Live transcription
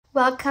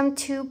Welcome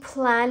to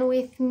Plan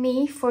With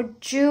Me for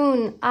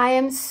June. I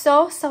am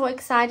so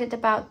excited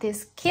about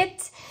this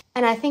kit,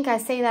 and I think I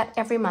say that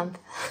every month.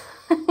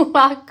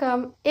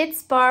 Welcome,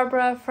 it's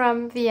Barbara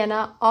from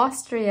Vienna,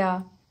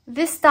 Austria.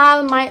 This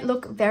style might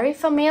look very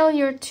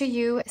familiar to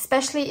you,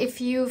 especially if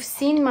you've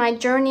seen my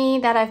journey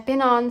that I've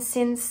been on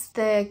since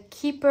the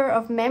Keeper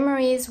of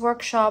Memories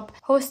workshop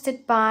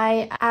hosted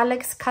by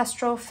Alex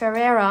Castro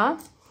Ferreira,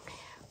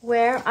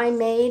 where I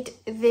made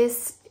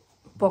this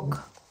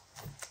book.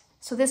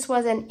 So this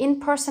was an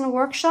in-person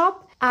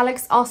workshop.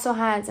 Alex also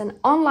has an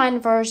online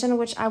version,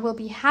 which I will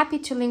be happy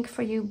to link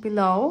for you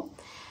below.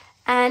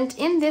 And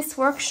in this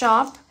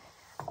workshop,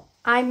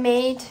 I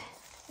made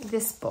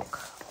this book.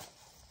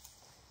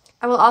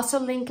 I will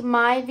also link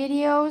my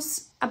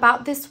videos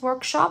about this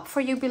workshop for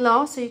you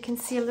below, so you can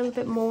see a little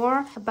bit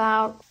more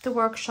about the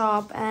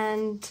workshop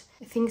and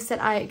things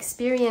that I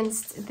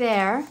experienced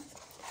there.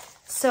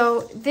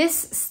 So this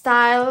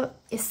style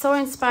is so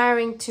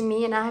inspiring to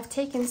me, and I have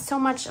taken so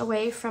much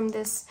away from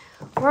this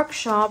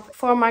workshop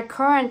for my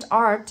current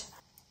art.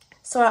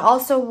 So I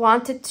also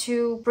wanted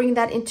to bring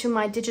that into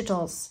my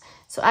digitals.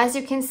 So as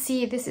you can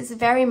see, this is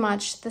very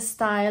much the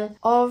style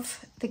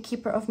of the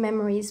Keeper of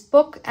Memories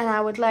book. And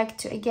I would like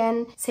to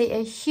again say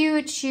a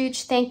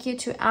huge thank you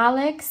to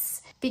Alex,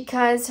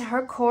 because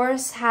her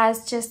course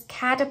has just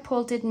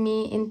catapulted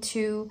me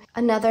into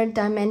another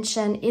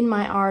dimension in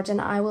my art,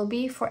 and I will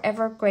be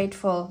forever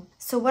grateful.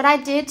 So what I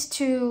did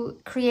to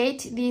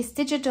create these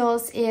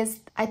digitals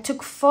is I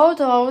took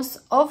photos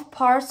of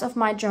parts of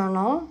my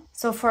journal.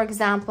 So for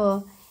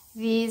example,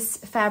 these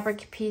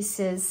fabric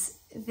pieces,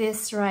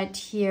 this right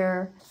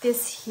here,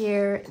 this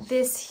here,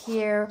 this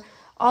here,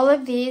 all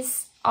of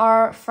these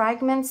are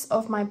fragments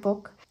of my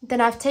book. Then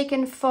I've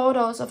taken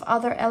photos of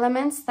other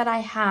elements that I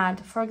had.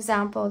 For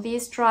example,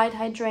 these dried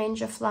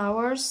hydrangea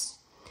flowers,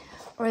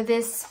 or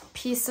this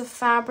piece of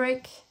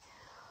fabric,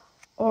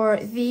 or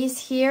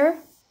these here,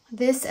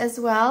 this as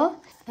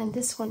well, and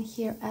this one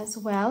here as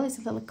well is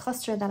a little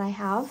cluster that I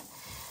have.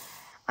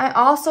 I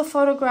also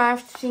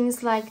photographed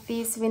things like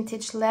these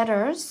vintage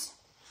letters,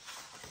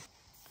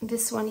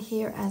 this one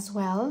here as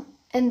well.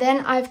 And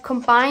then I've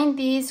combined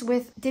these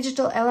with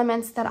digital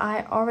elements that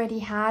I already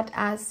had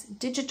as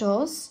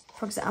digitals.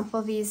 For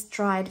example, these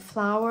dried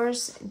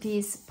flowers,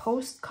 these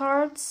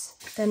postcards.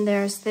 Then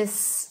there's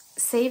this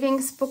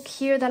savings book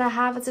here that I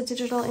have as a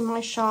digital in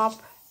my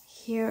shop.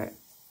 Here,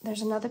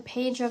 there's another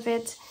page of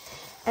it,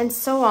 and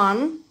so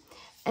on.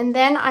 And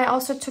then I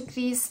also took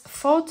these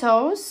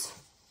photos,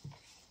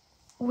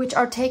 which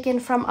are taken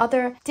from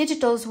other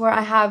digitals where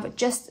I have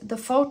just the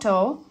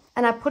photo,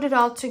 and I put it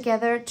all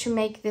together to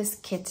make this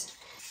kit.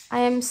 I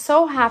am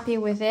so happy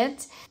with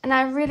it, and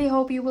I really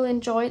hope you will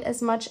enjoy it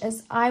as much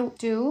as I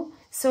do.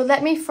 So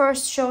let me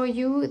first show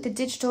you the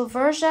digital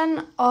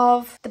version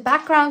of the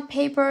background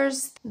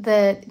papers,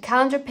 the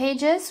calendar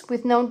pages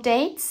with no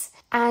dates,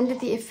 and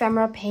the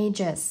ephemera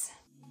pages.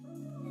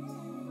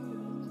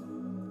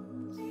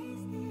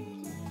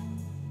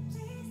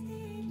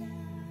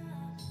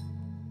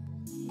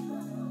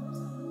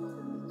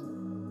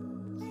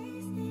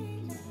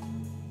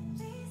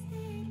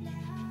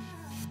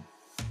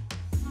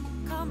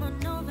 Come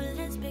on over,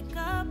 let's pick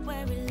up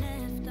where we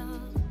left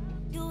off.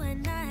 You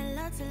and I had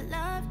lots of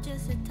love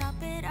just to top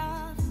it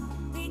off.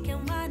 We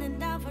can wind it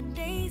down for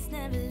days,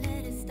 never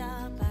let it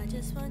stop. I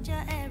just want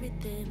your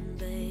everything,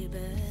 baby.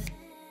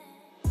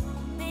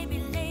 Maybe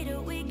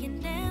later we can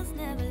dance,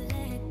 never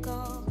let it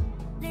go.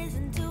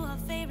 Listen to our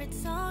favorite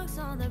songs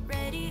on the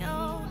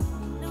radio.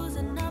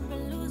 Loosen up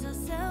and lose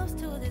ourselves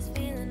to this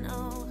feeling,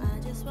 oh. I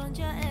just want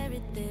your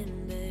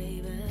everything,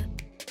 baby.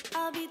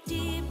 I'll be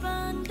deep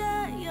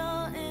under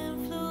your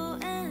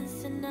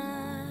influence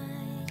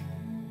tonight.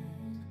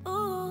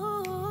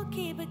 Ooh,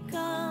 keep it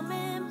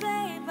coming,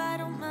 babe. I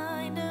don't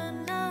mind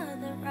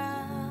another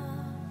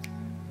round.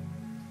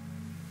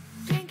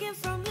 Drinking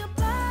from your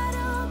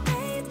bottle,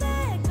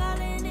 baby.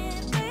 Calling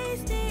it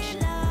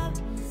wasted love,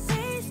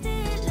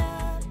 wasted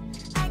love.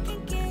 I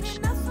can't get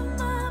enough of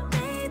my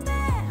baby.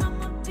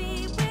 I'ma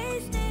be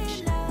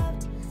wasted love,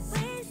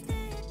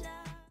 wasted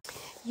love.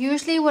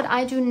 Usually what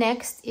I do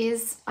next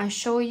is I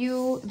show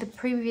you the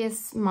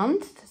previous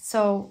month.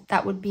 So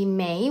that would be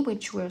May,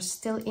 which we're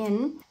still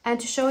in, and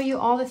to show you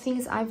all the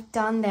things I've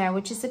done there,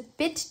 which is a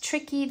bit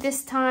tricky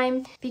this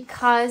time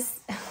because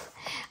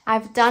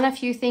I've done a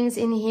few things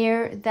in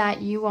here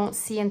that you won't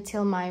see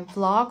until my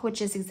vlog,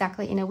 which is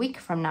exactly in a week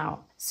from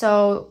now.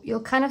 So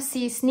you'll kind of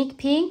see sneak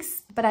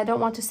peeks, but I don't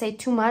want to say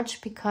too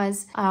much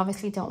because I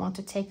obviously don't want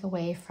to take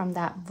away from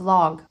that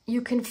vlog. You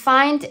can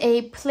find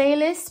a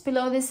playlist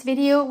below this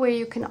video where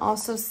you can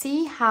also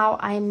see how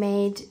I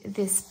made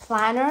this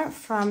planner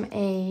from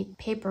a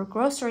paper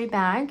grocery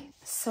bag.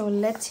 So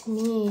let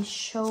me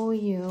show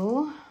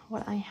you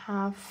what I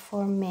have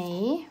for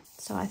May.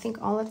 So I think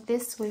all of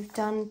this we've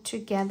done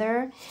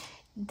together.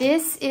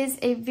 This is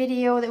a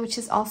video which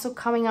is also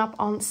coming up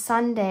on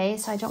Sunday,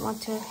 so I don't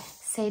want to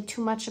say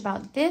too much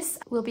about this.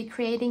 We'll be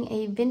creating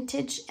a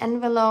vintage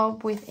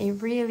envelope with a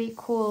really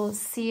cool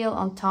seal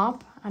on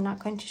top. I'm not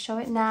going to show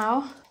it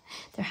now.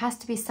 There has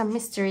to be some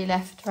mystery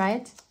left,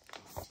 right?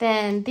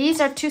 Then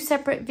these are 2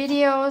 separate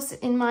videos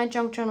in my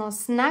Junk Journal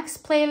Snacks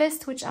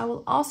playlist, which I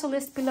will also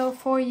list below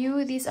for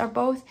you. These are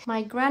both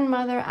my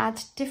grandmother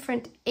at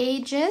different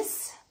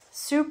ages.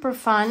 Super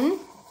fun.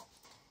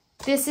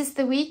 This is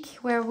the week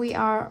where we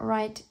are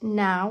right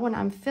now when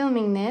I'm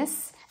filming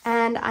this.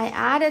 And I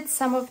added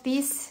some of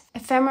these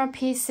ephemera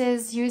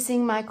pieces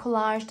using my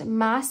collaged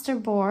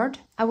masterboard.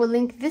 I will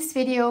link this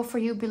video for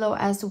you below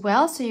as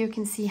well, so you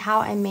can see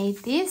how I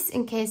made these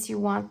in case you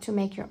want to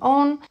make your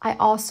own. I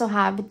also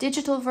have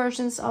digital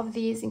versions of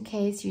these in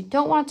case you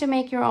don't want to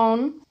make your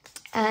own.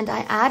 And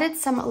I added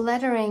some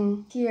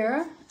lettering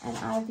here, and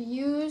I've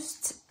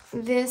used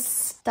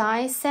this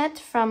die set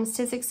from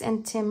Sizzix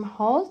and Tim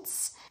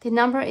Holtz. The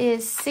number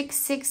is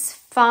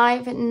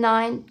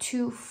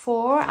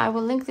 665924. I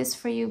will link this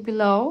for you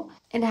below.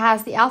 It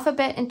has the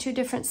alphabet in 2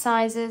 different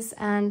sizes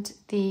and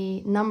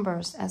the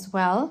numbers as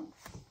well.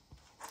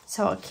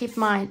 So I'll keep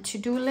my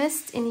to-do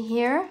list in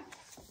here.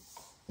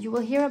 You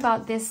will hear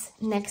about this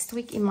next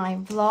week in my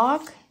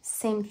vlog.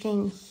 Same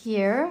thing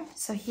here.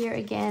 So here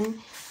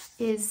again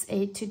is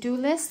a to-do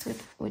list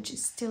which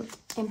is still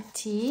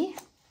empty.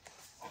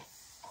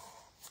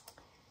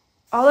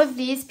 All of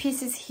these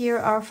pieces here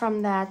are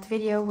from that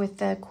video with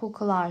the cool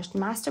collaged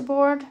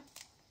masterboard.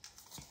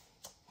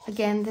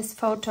 Again, this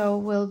photo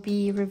will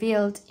be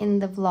revealed in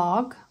the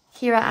vlog.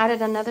 Here I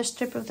added another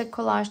strip of the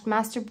collaged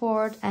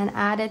masterboard and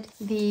added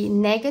the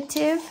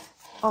negative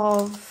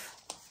of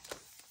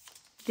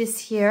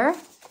this here.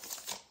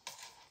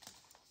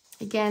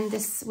 Again,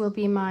 this will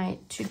be my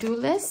to-do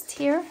list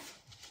here.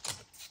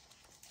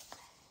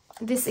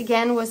 This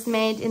again was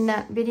made in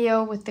that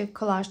video with the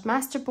collaged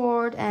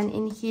masterboard, and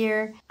in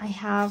here I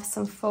have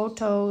some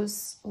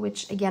photos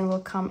which again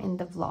will come in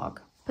the vlog.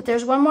 But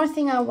there's one more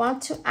thing I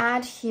want to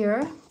add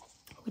here,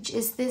 which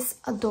is this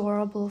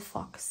adorable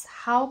fox.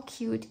 How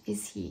cute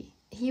is he?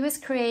 He was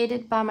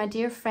created by my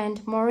dear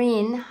friend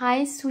Maureen.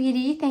 Hi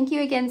sweetie, thank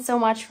you again so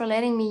much for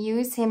letting me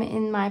use him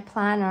in my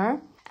planner.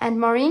 And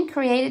Maureen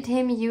created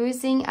him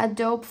using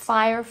Adobe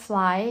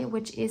Firefly,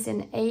 which is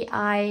an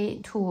AI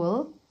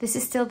tool. This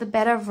is still the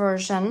beta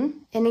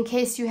version. And in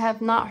case you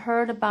have not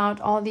heard about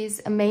all these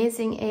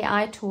amazing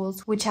AI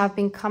tools which have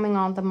been coming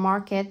on the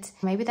market,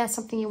 maybe that's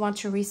something you want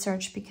to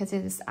research because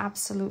it is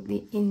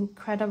absolutely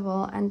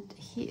incredible and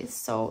he is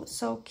so,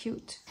 so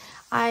cute.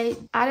 I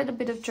added a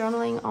bit of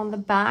journaling on the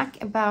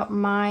back about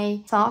my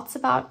thoughts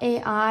about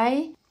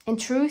AI. In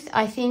truth,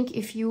 I think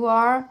if you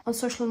are on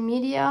social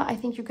media, I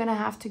think you're gonna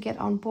have to get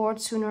on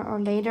board sooner or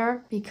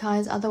later,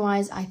 because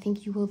otherwise I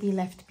think you will be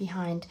left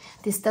behind.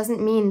 This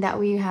doesn't mean that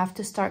we have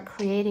to start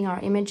creating our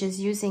images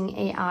using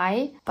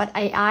AI, but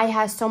AI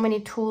has so many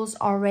tools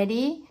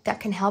already that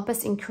can help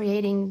us in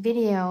creating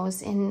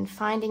videos, in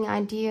finding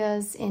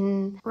ideas,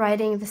 in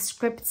writing the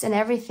scripts and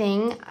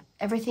everything.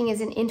 Everything is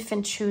in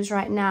infant shoes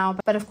right now,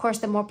 but of course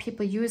the more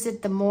people use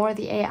it, the more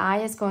the AI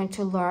is going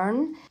to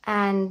learn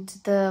and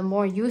the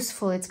more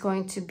useful it's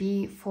going to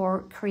be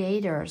for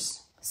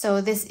creators. So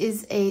this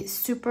is a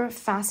super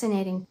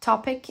fascinating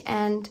topic,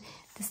 and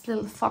this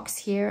little fox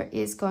here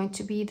is going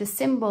to be the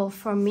symbol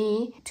for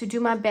me to do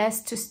my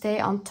best to stay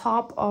on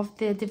top of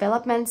the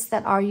developments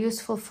that are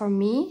useful for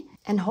me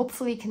and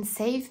hopefully can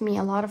save me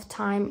a lot of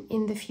time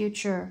in the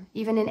future,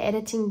 even in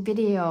editing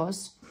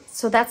videos.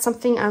 So that's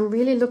something I'm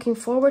really looking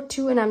forward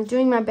to, and I'm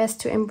doing my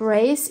best to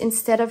embrace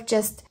instead of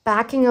just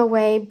backing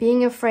away,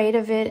 being afraid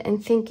of it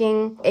and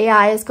thinking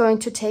AI is going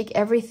to take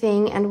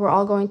everything and we're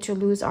all going to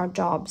lose our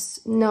jobs.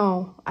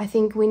 No, I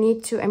think we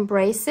need to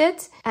embrace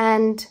it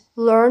and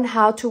learn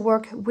how to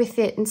work with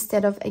it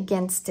instead of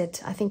against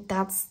it. I think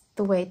that's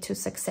the way to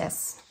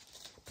success.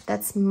 But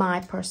that's my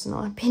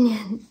personal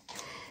opinion.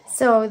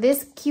 So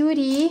this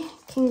cutie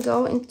can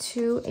go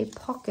into a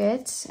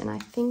pocket, and I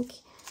think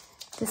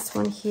this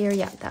one here,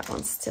 yeah, that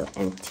one's still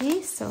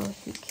empty, so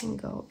he can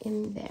go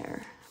in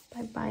there.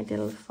 Bye-bye,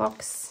 little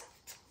fox.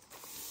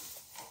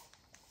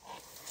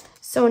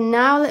 So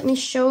now let me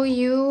show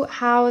you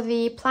how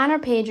the planner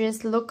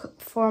pages look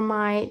for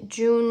my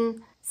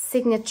June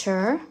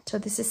signature. So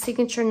this is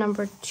signature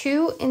number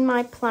 2 in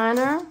my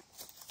planner.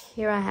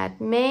 Here I had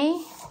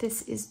May.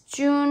 This is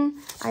June.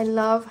 I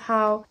love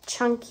how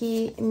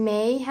chunky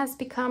May has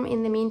become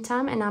in the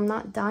meantime, and I'm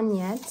not done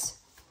yet.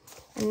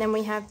 And then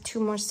we have 2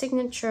 more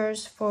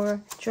signatures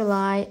for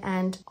July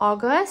and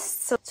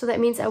August. So that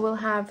means I will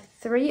have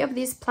 3 of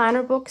these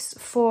planner books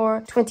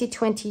for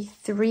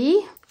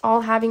 2023,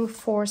 all having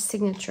 4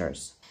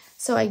 signatures.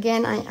 So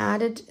again, I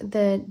added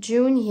the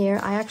June here.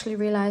 I actually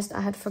realized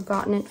I had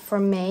forgotten it for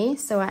May.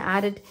 So I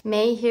added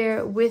May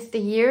here with the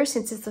year.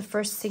 Since it's the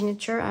first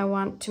signature, I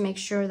want to make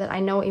sure that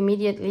I know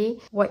immediately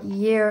what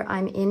year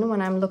I'm in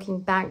when I'm looking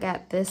back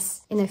at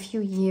this in a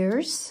few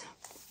years.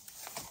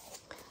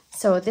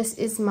 So this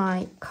is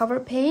my cover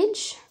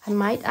page. I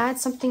might add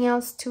something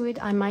else to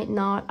it, I might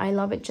not. I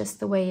love it just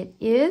the way it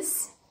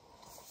is.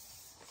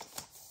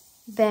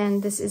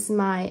 Then this is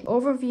my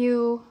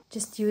overview,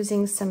 just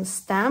using some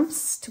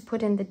stamps to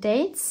put in the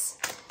dates.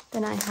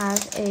 Then I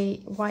have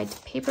a white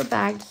paper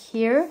bag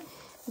here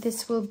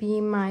This will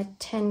be my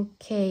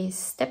 10K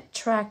step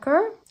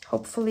tracker.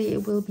 Hopefully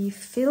it will be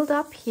filled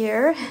up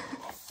here.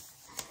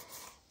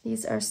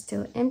 These are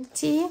still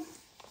empty.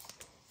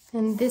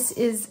 And this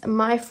is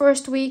my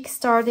first week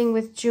starting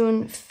with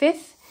June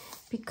 5th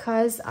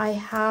because I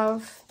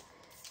have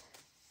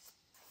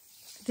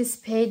this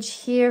page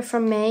here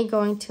from May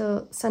going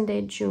till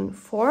Sunday, June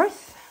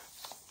 4th.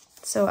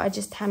 So I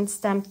just hand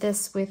stamped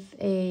this with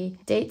a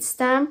date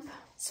stamp.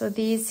 So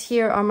these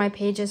here are my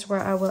pages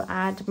where I will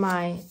add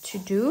my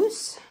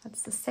to-dos.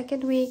 That's the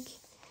second week.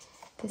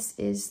 This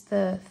is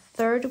the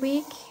third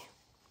week.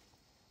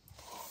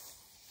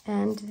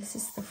 And this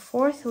is the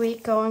fourth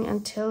week going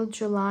until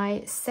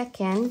July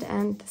 2nd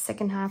and the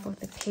second half of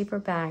the paper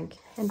bag.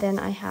 And then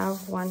I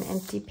have one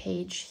empty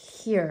page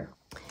here.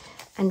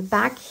 And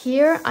back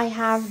here I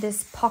have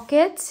this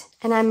pocket,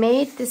 and I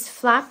made this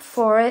flap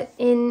for it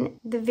in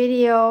the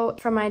video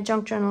from my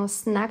Junk Journal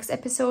Snacks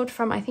episode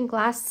from I think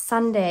last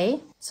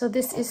Sunday. So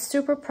this is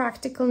super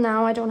practical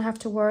now. I don't have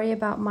to worry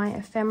about my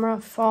ephemera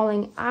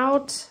falling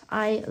out.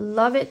 I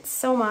love it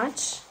so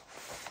much.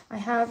 I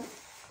have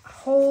a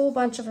whole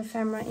bunch of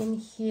ephemera in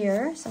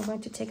here. So I'm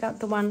going to take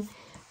out the one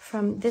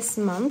from this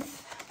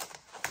month.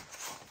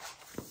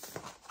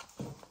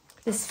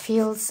 This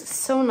feels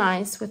so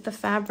nice with the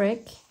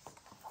fabric.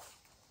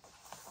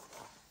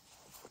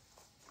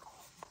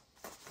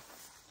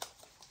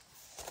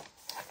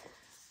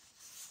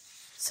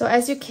 So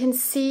as you can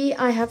see,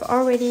 I have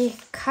already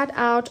cut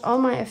out all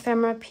my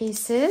ephemera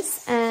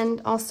pieces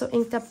and also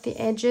inked up the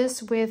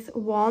edges with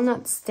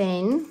walnut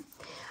stain.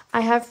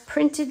 I have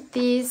printed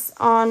these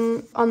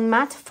on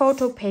matte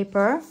photo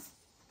paper.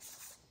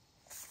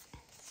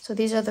 So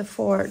these are the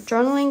 4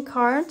 journaling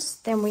cards.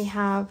 Then we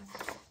have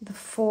the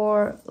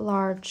 4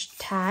 large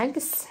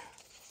tags.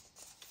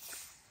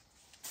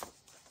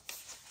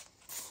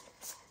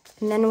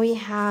 And then we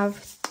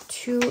have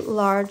 2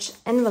 large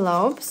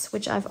envelopes,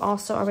 which I've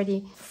also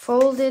already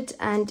folded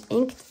and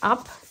inked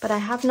up, but I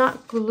have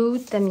not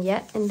glued them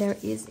yet, and there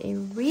is a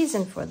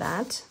reason for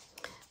that.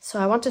 So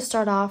I want to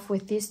start off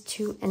with these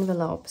 2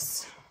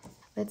 envelopes.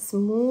 Let's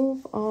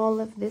move all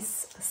of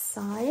this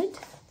aside.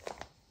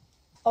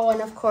 Oh,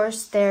 and of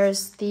course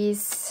there's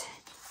these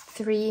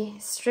 3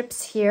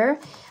 strips here.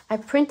 I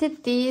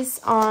printed these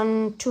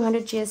on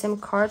 200 GSM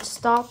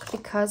cardstock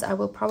because I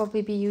will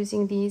probably be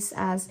using these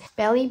as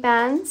belly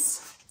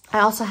bands. I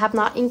also have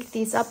not inked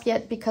these up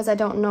yet because I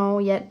don't know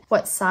yet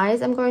what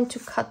size I'm going to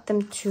cut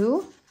them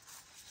to.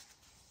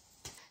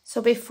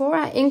 So before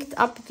I inked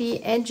up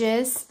the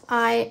edges,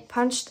 I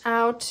punched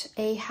out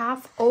a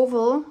half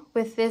oval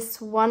with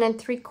this 1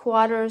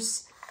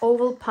 3/4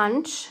 oval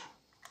punch.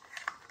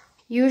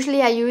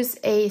 Usually I use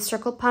a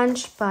circle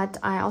punch, but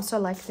I also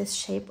like this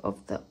shape of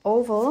the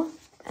oval.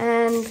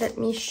 And let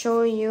me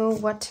show you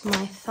what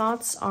my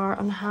thoughts are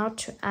on how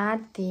to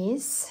add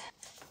these.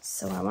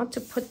 So I want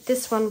to put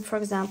this one, for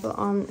example,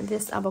 on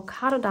this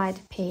avocado dyed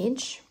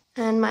page.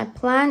 And my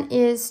plan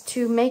is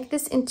to make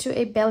this into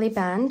a belly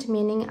band,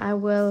 meaning I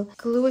will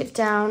glue it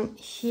down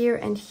here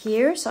and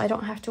here, so I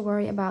don't have to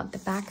worry about the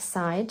back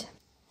side.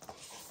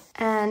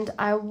 And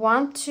I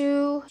want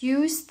to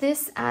use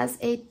this as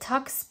a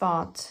tuck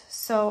spot.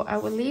 So I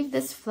will leave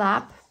this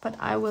flap, but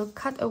I will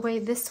cut away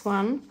this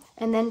one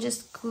and then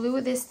just glue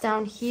this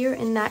down here,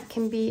 and that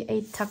can be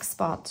a tuck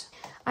spot.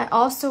 I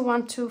also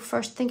want to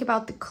first think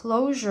about the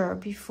closure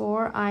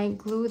before I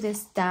glue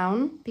this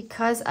down,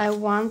 because I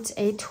want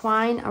a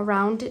twine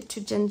around it to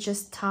then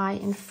just tie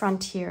in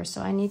front here.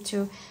 So I need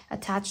to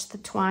attach the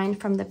twine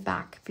from the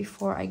back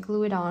before I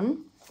glue it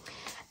on.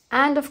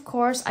 And of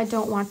course, I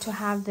don't want to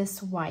have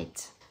this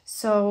white.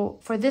 So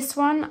for this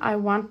one, I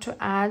want to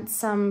add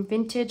some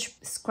vintage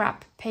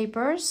scrap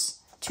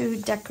papers to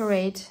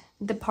decorate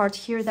the part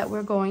here that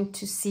we're going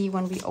to see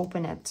when we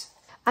open it.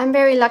 I'm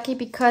very lucky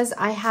because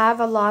I have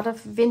a lot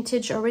of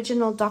vintage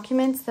original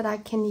documents that I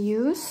can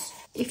use.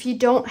 If you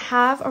don't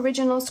have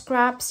original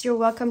scraps, you're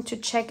welcome to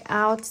check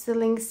out the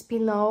links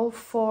below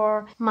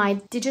for my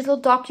digital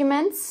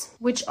documents,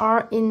 which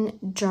are in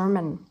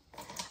German.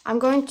 I'm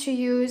going to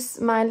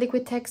use my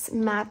Liquitex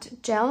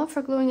matte gel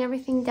for gluing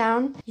everything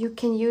down. You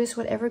can use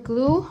whatever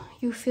glue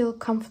you feel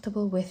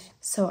comfortable with.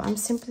 So I'm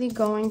simply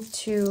going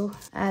to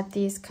add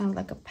these kind of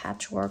like a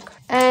patchwork.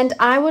 And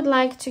I would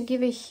like to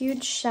give a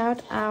huge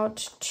shout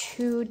out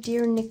to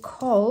dear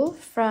Nicole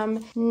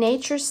from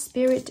Nature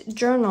Spirit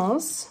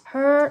Journals.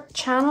 Her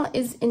channel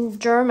is in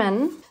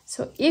German.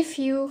 So if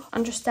you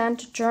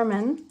understand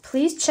German,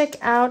 please check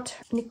out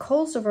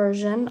Nicole's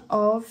version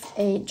of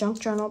a junk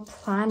journal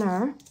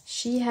planner.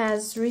 She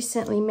has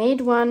recently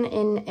made one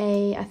in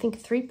a, I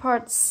think,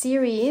 3-part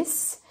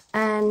series,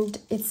 and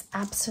it's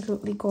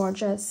absolutely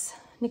gorgeous.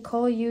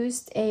 Nicole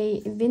used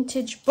a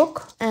vintage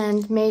book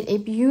and made a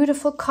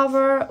beautiful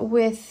cover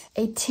with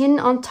a tin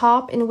on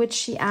top in which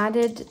she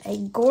added a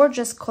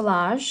gorgeous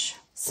collage.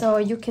 So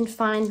you can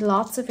find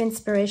lots of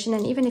inspiration,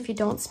 and even if you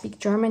don't speak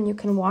German, you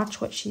can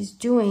watch what she's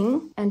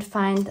doing and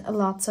find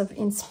lots of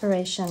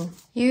inspiration.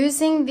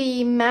 Using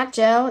the matte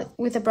gel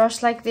with a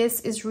brush like this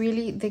is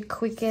really the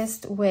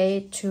quickest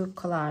way to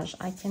collage.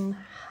 I can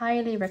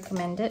highly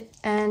recommend it.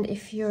 And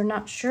if you're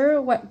not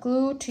sure what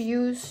glue to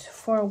use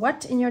for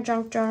what in your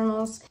junk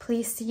journals,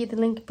 please see the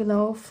link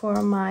below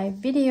for my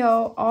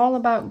video all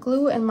about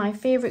glue and my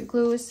favorite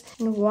glues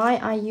and why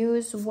I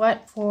use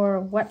what for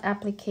what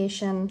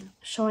application,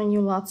 showing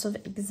you lots of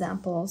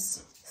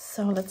examples.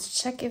 So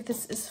let's check if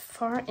this is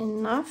far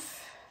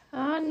enough.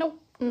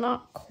 Nope,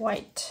 not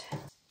quite.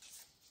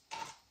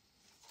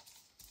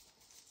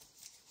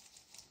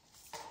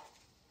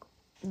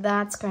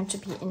 That's going to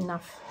be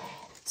enough.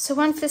 So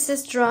once this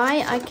is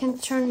dry, I can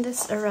turn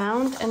this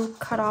around and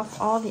cut off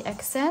all the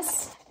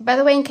excess. By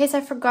the way, in case I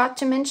forgot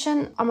to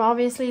mention, I'm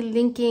obviously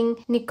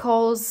linking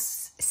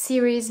Nicole's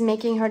series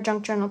Making Her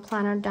Junk Journal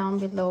Planner down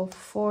below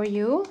for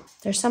you.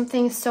 There's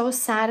something so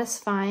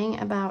satisfying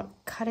about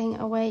cutting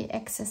away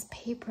excess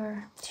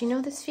paper. Do you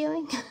know this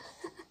feeling?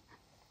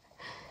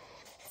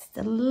 It's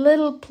the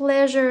little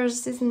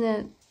pleasures, isn't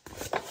it?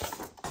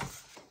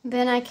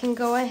 Then I can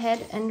go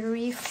ahead and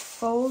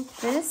refold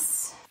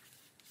this.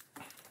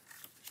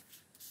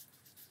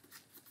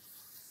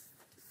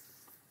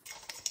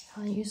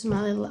 I'll use my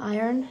little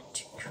iron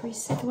to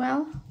crease it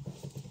well.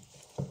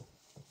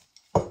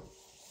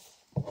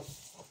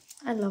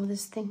 I love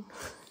this thing.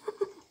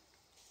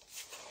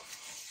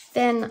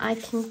 Then I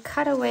can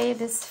cut away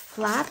this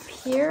flap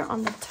here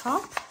on the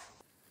top.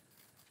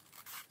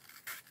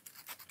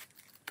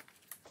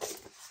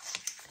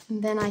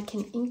 And then I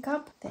can ink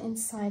up the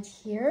inside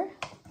here.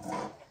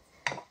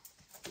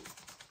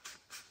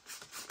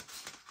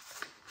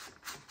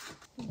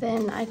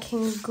 Then I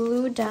can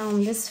glue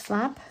down this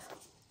flap.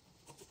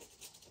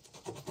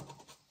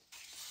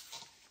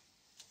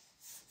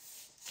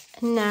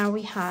 And now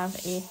we have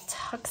a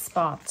tuck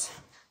spot.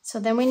 So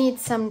then we need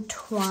some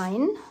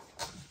twine.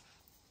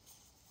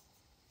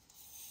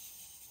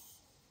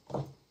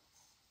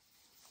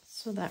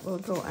 So that will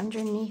go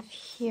underneath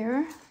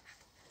here.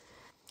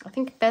 I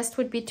think best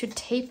would be to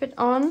tape it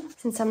on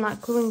since I'm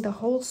not gluing the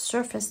whole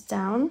surface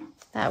down.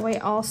 That way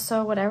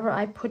also whatever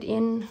I put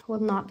in will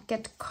not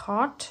get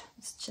caught.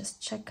 Let's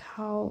just check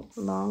how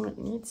long it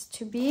needs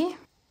to be.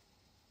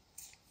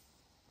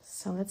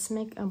 So let's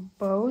make a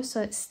bow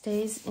so it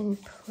stays in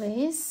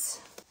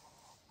place.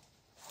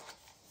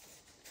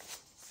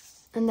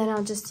 And then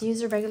I'll just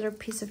use a regular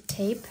piece of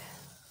tape.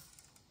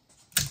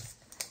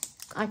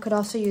 I could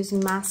also use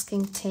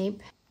masking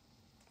tape.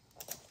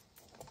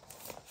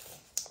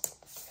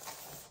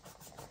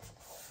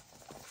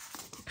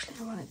 Actually,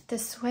 I want it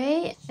this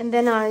way. And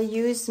then I'll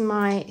use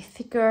my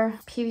thicker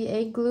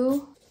PVA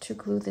glue to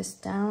glue this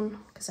down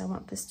because I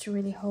want this to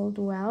really hold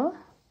well.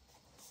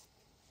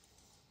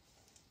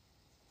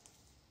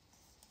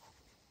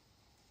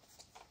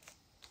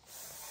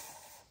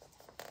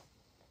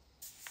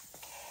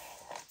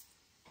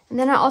 And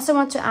then I also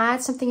want to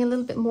add something a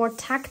little bit more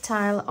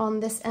tactile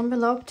on this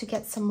envelope to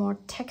get some more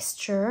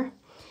texture.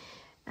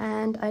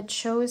 And I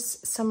chose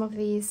some of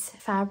these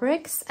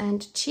fabrics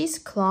and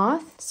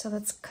cheesecloth. So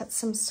let's cut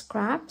some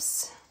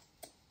scraps.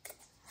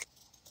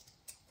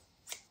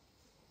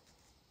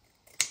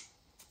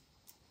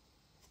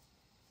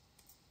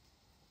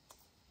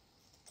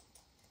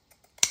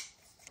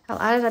 I'll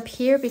add it up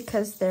here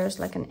because there's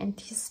like an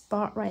empty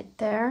spot right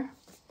there.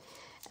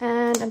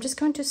 And I'm just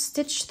going to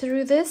stitch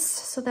through this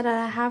so that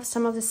I have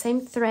some of the same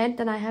thread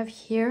that I have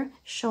here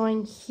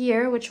showing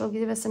here, which will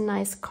give us a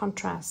nice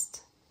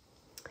contrast.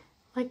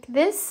 Like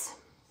this.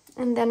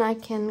 And then I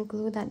can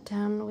glue that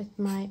down with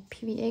my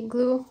PVA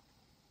glue.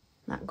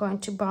 Not going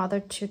to bother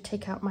to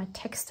take out my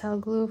textile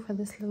glue for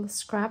this little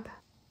scrap.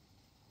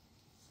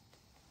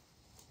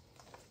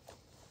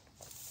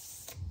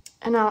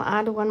 And I'll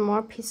add one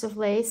more piece of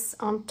lace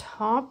on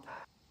top.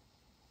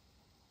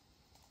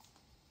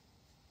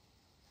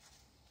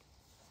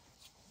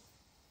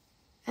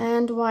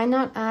 And why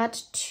not add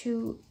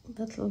 2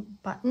 little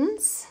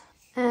buttons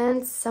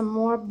and some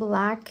more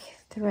black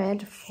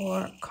thread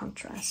for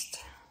contrast.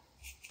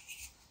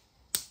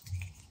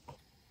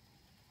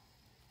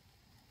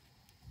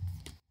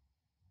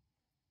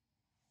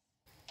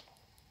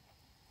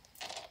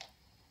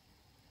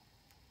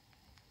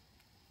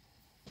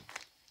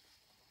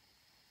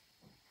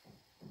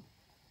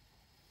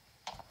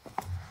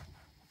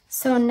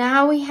 So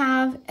now we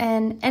have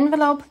an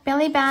envelope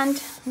belly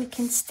band. We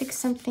can stick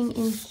something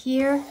in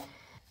here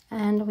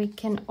and we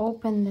can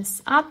open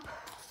this up.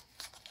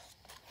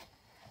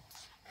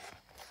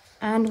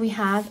 And we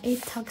have a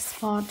tuck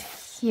spot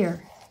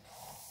here.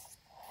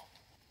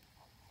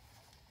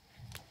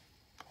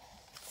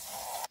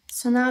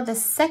 So now the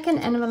second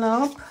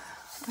envelope,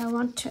 I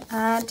want to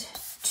add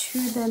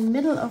to the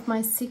middle of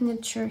my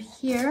signature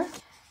here.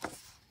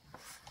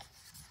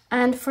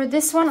 And for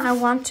this one, I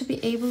want to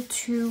be able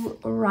to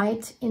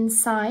write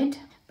inside,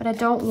 but I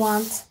don't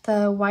want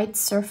the white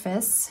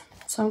surface.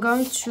 So I'm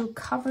going to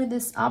cover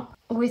this up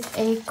with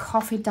a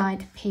coffee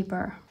dyed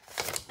paper.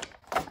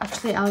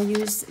 Actually, I'll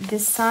use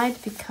this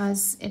side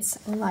because it's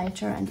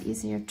lighter and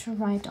easier to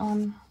write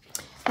on.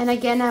 And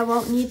again, I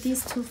won't need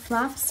these two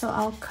flaps, so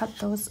I'll cut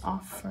those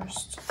off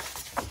first.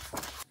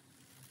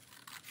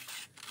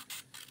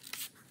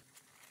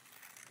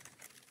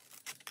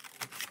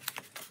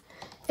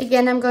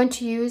 Again, I'm going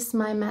to use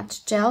my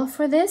matte gel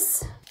for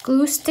this.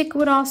 Glue stick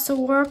would also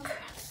work.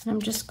 And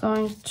I'm just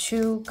going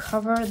to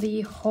cover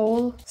the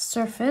whole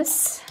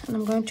surface. And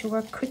I'm going to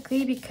work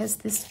quickly because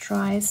this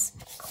dries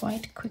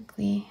quite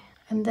quickly.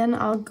 And then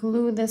I'll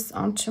glue this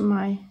onto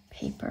my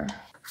paper.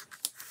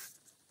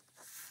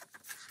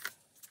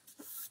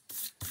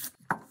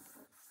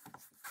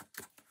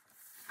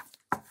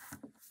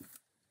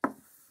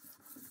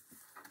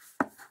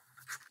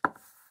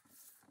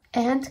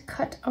 And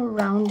cut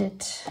around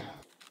it.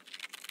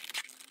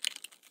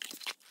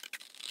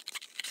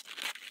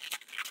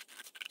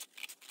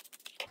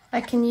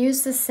 I can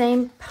use the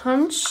same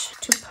punch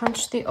to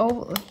punch the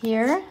oval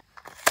here.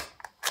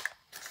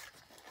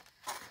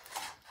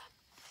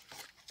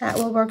 That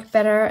will work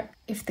better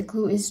if the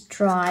glue is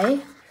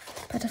dry.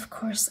 But of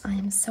course, I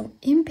am so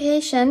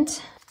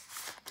impatient.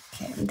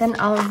 Okay, then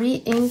I'll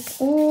re-ink.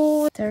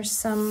 Oh, there's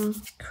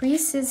some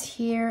creases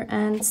here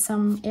and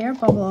some air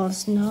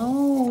bubbles.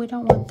 No, we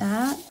don't want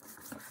that.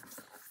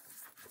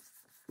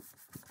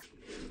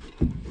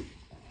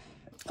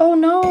 Oh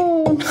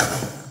no!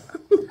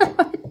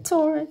 I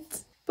tore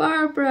it.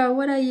 Barbara,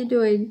 what are you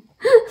doing?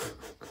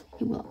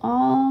 It will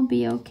all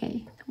be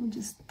okay. We'll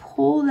just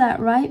pull that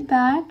right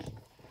back.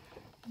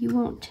 You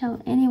won't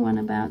tell anyone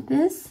about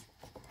this,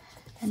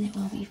 and it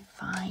will be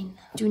fine.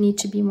 Do need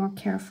to be more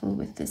careful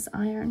with this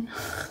iron.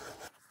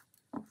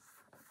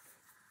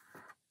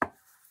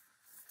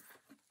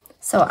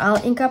 So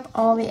I'll ink up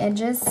all the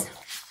edges.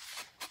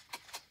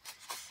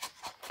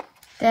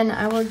 Then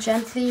I will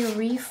gently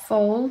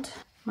refold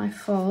my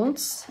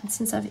folds. And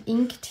since I've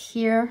inked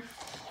here,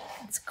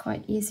 it's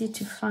quite easy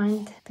to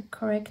find the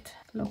correct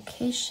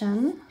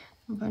location.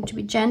 I'm going to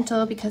be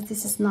gentle because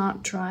this is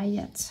not dry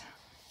yet.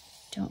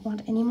 Don't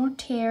want any more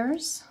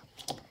tears.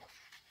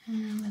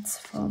 And let's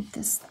fold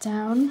this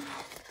down.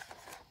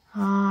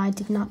 Ah, I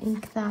did not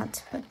ink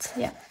that, but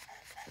yeah,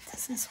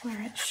 this is where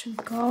it should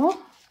go.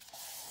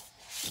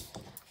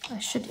 I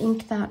should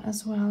ink that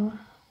as well.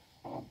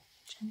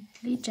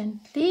 Gently,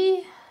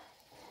 gently.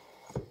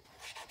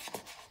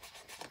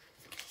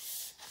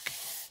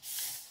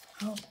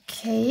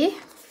 Okay.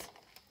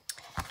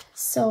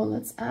 So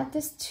let's add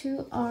this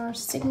to our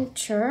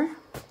signature.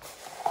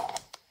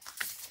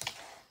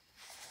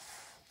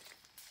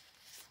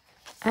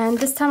 And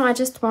this time I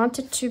just want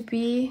it to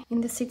be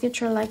in the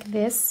signature like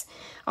this.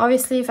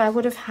 Obviously, if I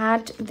would have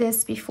had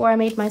this before I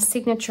made my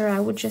signature, I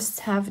would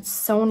just have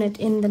sewn it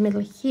in the middle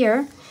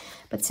here.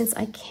 But since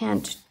I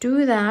can't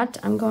do that,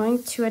 I'm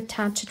going to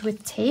attach it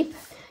with tape.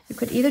 You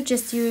could either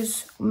just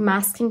use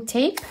masking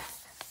tape,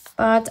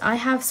 but I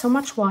have so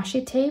much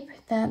washi tape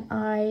that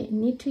I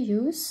need to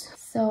use.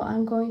 So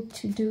I'm going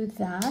to do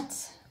that.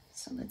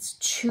 So let's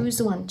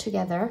choose one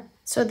together.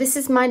 So this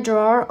is my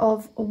drawer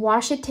of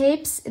washi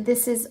tapes.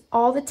 This is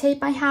all the tape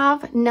I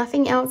have,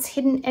 nothing else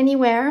hidden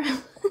anywhere.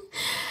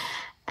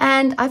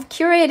 And I've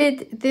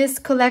curated this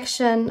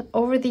collection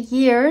over the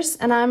years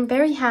and I'm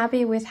very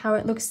happy with how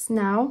it looks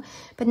now,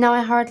 but now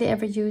I hardly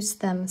ever use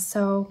them.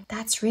 So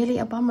that's really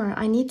a bummer.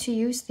 I need to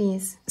use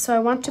these. So I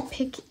want to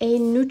pick a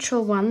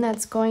neutral one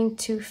that's going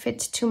to fit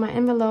to my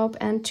envelope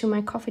and to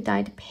my coffee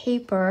dyed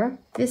paper.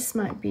 This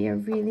might be a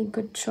really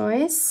good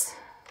choice.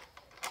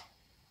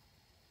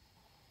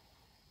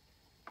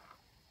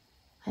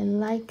 I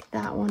like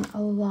that one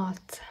a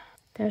lot.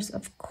 There's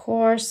of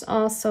course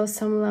also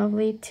some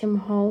lovely Tim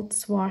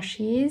Holtz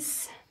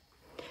washies.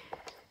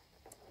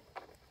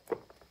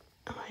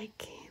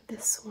 Like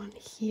this one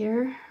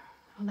here.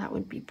 Oh, that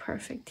would be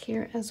perfect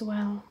here as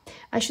well.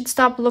 I should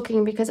stop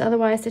looking because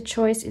otherwise the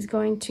choice is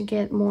going to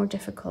get more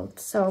difficult.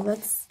 So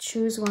let's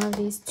choose one of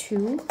these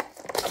two.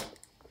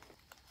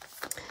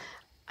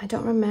 I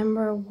don't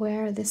remember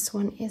where this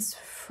one is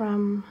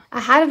from. I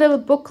had a little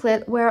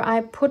booklet where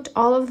I put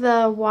all of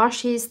the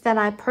washies that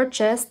I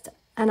purchased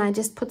and I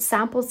just put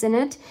samples in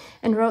it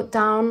and wrote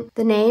down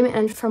the name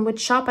and from which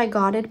shop I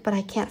got it, but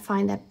I can't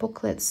find that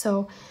booklet.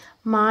 So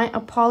my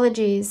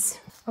apologies.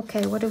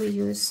 Okay, what do we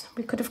use?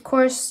 We could of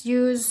course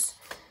use,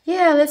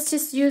 yeah, let's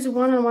just use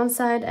one on one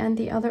side and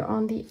the other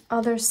on the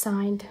other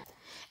side.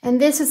 And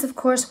this is of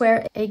course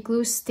where a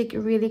glue stick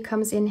really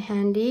comes in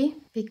handy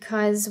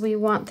because we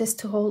want this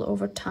to hold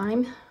over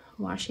time.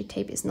 Washi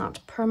tape is not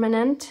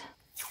permanent.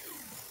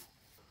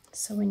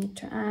 So we need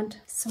to add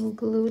some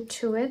glue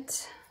to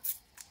it.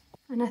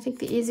 And I think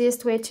the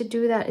easiest way to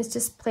do that is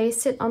just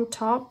place it on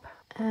top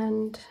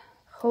and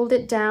hold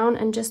it down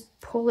and just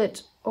pull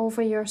it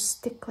over your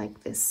stick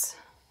like this.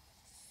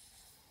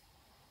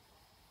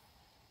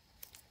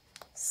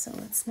 So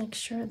let's make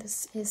sure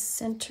this is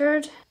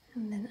centered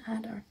and then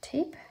add our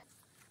tape.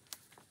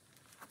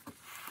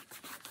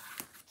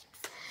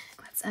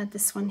 Let's add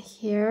this one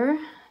here.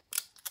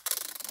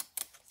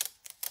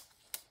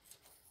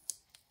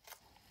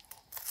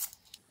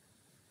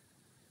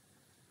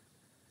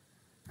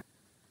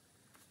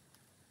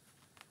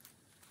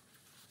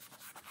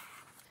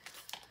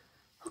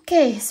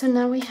 Okay, so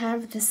now we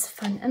have this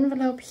fun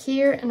envelope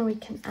here, and we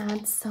can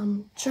add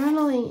some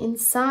journaling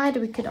inside.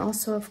 We could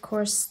also, of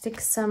course,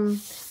 stick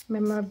some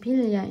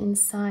memorabilia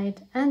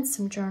inside and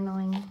some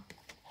journaling.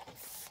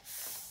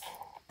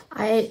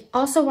 I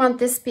also want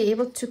this to be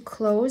able to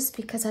close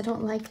because I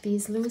don't like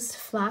these loose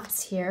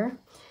flaps here.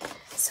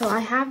 So I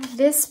have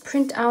this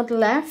printout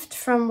left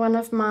from one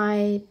of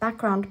my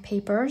background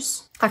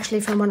papers, actually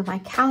from one of my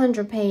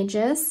calendar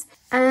pages.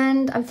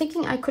 And I'm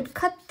thinking I could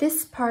cut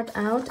this part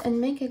out and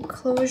make a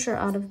closure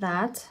out of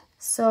that.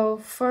 So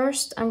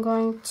first I'm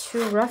going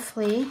to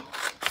roughly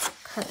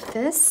cut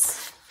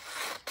this.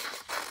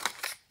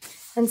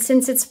 And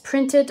since it's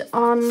printed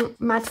on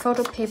matte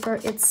photo paper,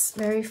 it's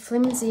very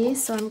flimsy.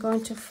 So I'm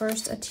going to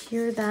first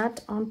adhere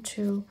that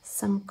onto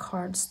some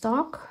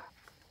cardstock.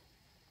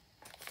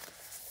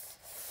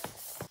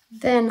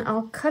 Then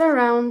I'll cut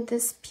around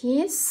this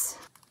piece.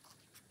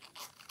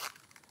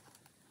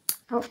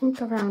 I'll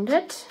ink around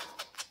it.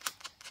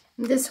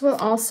 This will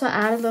also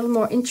add a little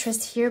more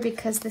interest here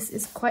because this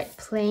is quite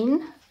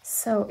plain.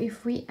 So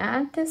if we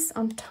add this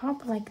on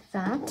top like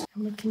that,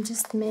 and we can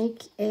just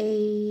make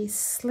a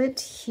slit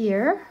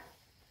here.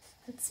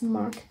 Let's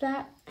mark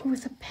that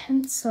with a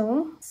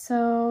pencil.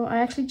 So I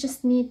actually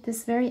just need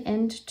this very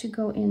end to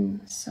go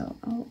in. So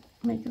I'll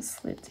make a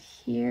slit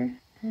here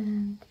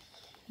and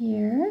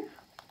here.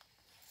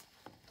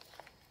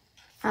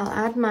 I'll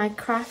add my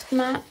craft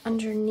mat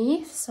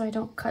underneath so I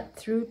don't cut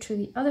through to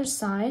the other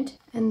side.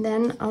 And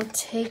then I'll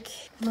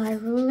take my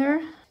ruler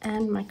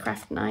and my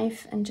craft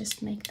knife and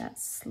just make that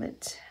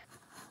slit.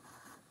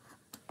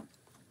 I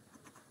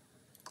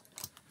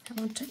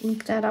want to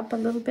ink that up a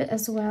little bit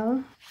as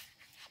well.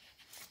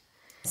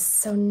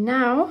 So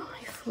now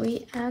if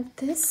we add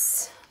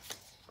this,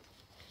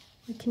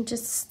 we can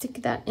just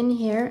stick that in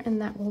here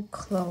and that will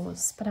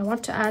close. But I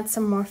want to add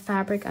some more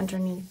fabric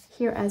underneath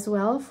here as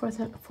well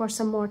for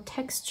some more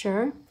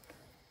texture.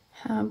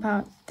 How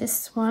about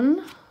this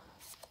one?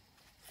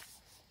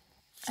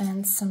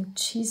 And some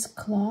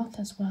cheesecloth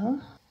as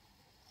well.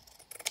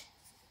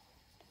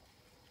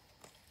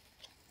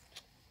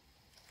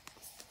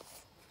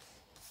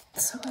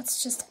 So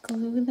let's just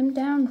glue them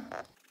down.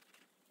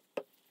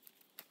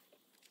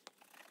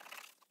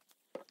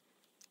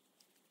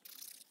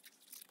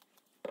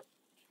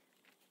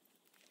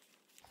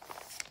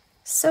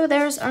 So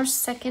there's our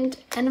second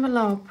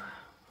envelope.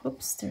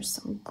 Oops, there's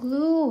some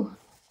glue.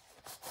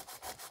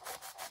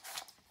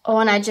 Oh,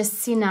 and I just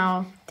see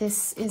now,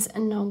 this is a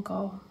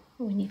no-go.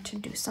 We need to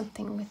do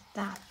something with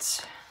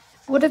that.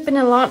 Would have been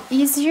a lot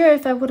easier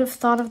if I would have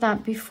thought of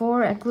that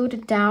before I glued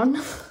it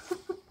down.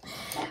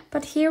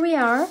 But here we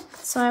are.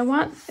 So I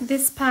want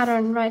this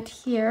pattern right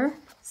here.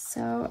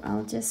 So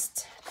I'll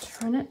just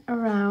turn it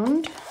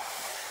around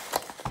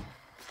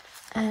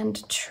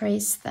and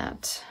trace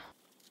that.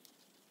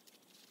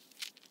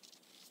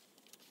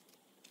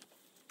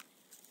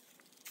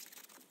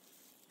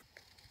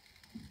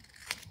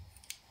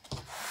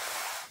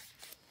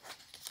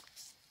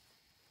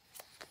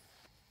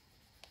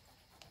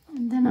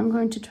 And then I'm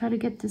going to try to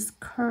get this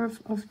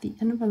curve of the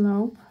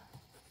envelope.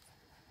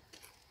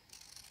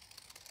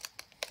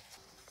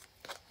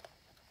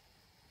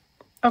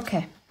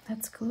 Okay,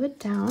 let's glue it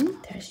down.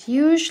 There's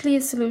usually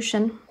a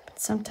solution, but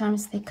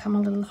sometimes they come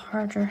a little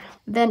harder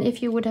than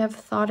if you would have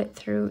thought it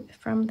through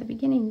from the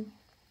beginning.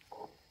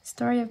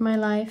 Story of my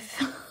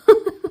life.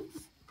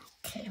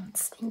 Okay,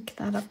 let's ink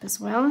that up as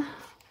well.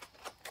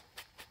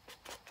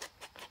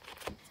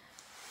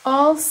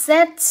 All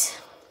set.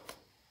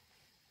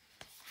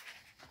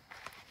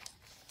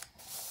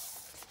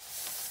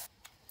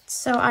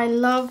 So I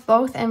love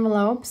both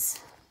envelopes,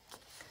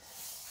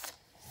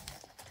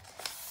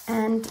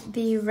 and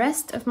the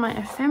rest of my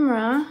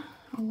ephemera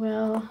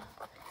will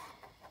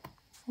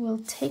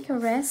take a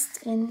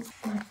rest in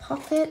my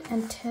pocket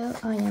until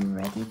I am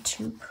ready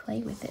to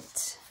play with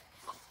it.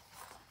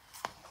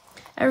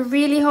 I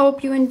really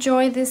hope you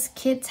enjoy this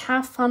kit,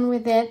 have fun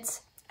with it,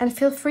 and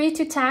feel free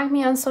to tag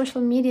me on social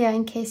media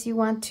in case you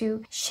want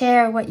to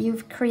share what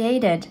you've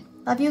created.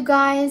 Love you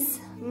guys!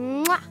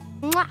 Mwah!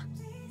 Mwah!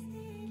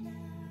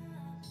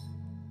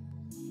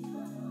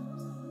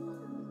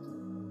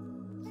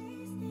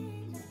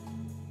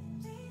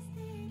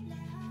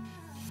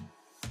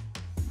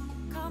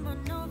 Come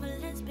on over,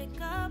 let's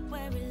pick up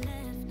where we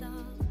left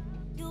off.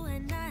 You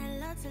and I had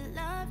lots of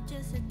love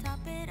just to top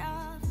it off.